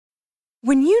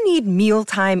When you need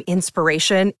mealtime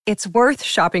inspiration, it's worth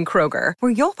shopping Kroger,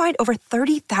 where you'll find over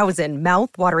 30,000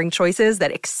 mouth-watering choices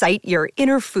that excite your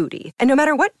inner foodie. And no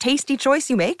matter what tasty choice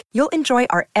you make, you'll enjoy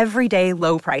our everyday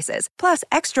low prices, plus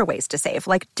extra ways to save,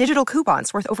 like digital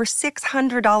coupons worth over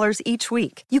 $600 each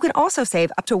week. You can also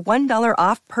save up to $1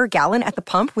 off per gallon at the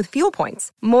pump with fuel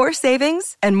points. More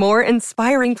savings and more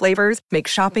inspiring flavors make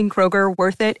shopping Kroger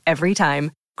worth it every time.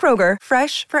 Kroger,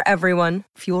 fresh for everyone.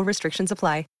 Fuel restrictions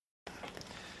apply.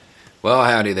 Well,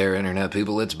 howdy there, Internet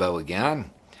people. It's Bo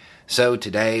again. So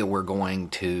today we're going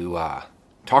to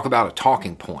talk about a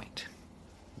talking point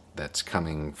that's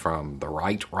coming from the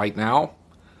right now.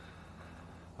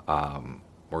 We're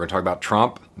going to talk about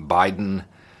Trump, Biden,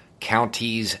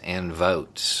 counties, and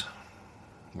votes.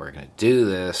 We're going to do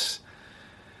this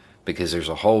because there's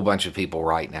a whole bunch of people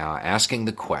right now asking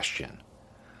the question,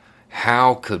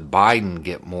 how could Biden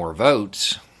get more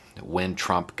votes when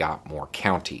Trump got more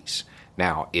counties?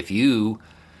 Now, if you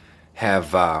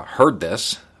have heard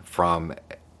this from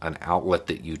an outlet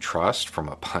that you trust, from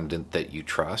a pundit that you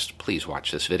trust, please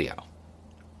watch this video.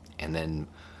 And then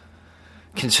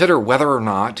consider whether or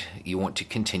not you want to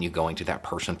continue going to that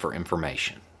person for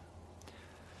information.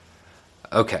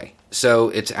 Okay, so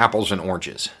it's apples and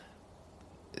oranges.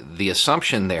 The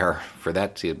assumption there for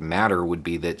that to matter would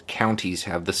be that counties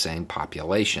have the same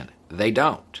population. They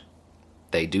don't.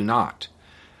 They do not.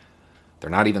 They're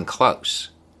not even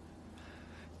close.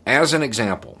 As an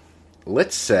example,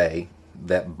 let's say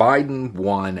that Biden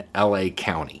won LA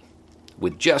County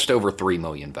with just over 3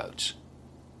 million votes,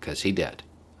 because he did,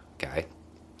 okay?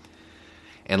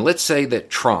 And let's say that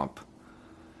Trump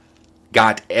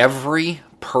got every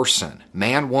person,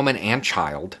 man, woman, and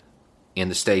child, in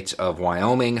the states of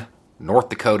Wyoming, North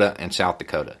Dakota, and South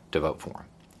Dakota to vote for him.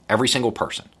 Every single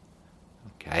person,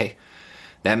 okay?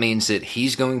 That means that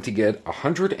he's going to get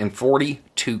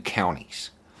 142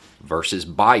 counties versus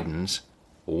Biden's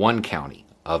 1 county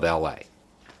of LA.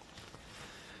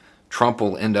 Trump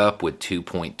will end up with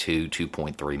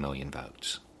 2.3 million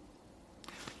votes.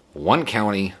 1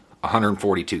 county,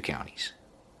 142 counties.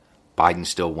 Biden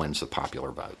still wins the popular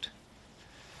vote.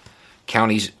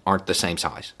 Counties aren't the same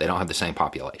size. They don't have the same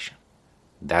population.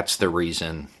 That's the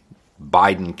reason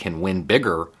Biden can win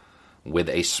bigger with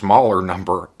a smaller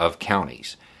number of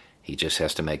counties. He just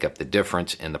has to make up the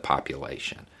difference in the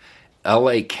population.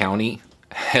 LA County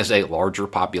has a larger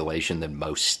population than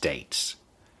most states,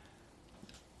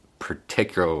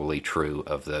 particularly true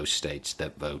of those states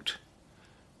that vote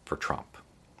for Trump.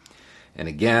 And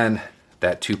again,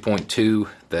 that 2.2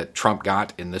 that Trump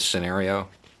got in this scenario,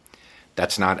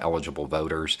 that's not eligible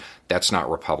voters. That's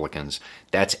not Republicans.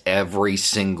 That's every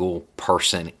single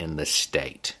person in the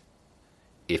state.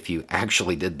 If you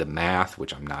actually did the math,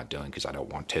 which I'm not doing because I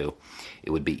don't want to,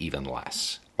 it would be even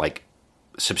less, like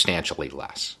substantially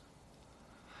less.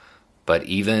 But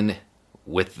even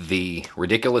with the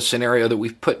ridiculous scenario that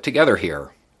we've put together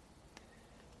here,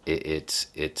 it's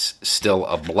still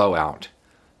a blowout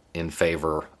in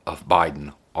favor of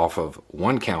Biden off of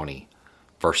 1 county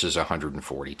versus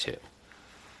 142.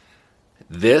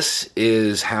 This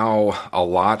is how a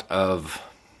lot of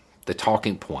the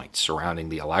talking points surrounding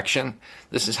the election,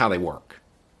 this is how they work.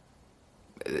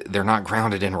 They're not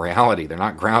grounded in reality. They're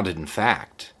not grounded in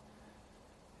fact.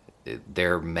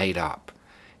 They're made up.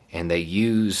 And they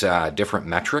use different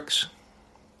metrics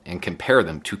and compare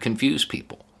them to confuse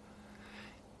people.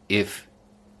 If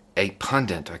a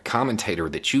pundit, a commentator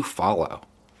that you follow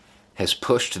has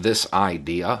pushed this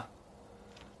idea,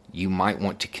 you might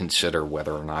want to consider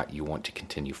whether or not you want to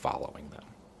continue following them.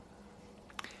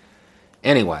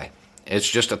 Anyway, it's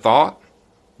just a thought.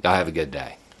 Y'all have a good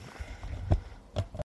day.